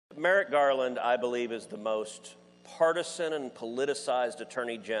Merrick Garland, I believe, is the most partisan and politicized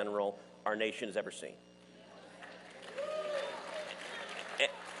Attorney General our nation has ever seen.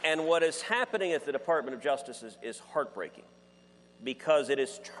 And what is happening at the Department of Justice is heartbreaking, because it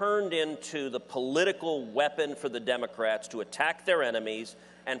is turned into the political weapon for the Democrats to attack their enemies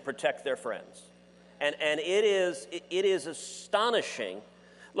and protect their friends. And it is astonishing.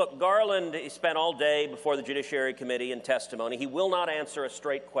 Look, Garland, he spent all day before the Judiciary Committee in testimony. He will not answer a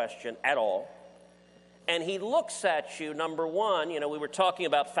straight question at all. And he looks at you, number one, we were talking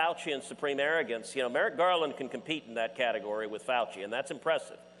about Fauci and supreme arrogance. Merrick Garland can compete in that category with Fauci, and that's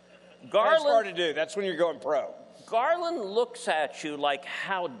impressive. That's hard to do. That's when you're going pro. Garland looks at you like,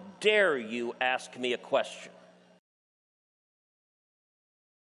 how dare you ask me a question?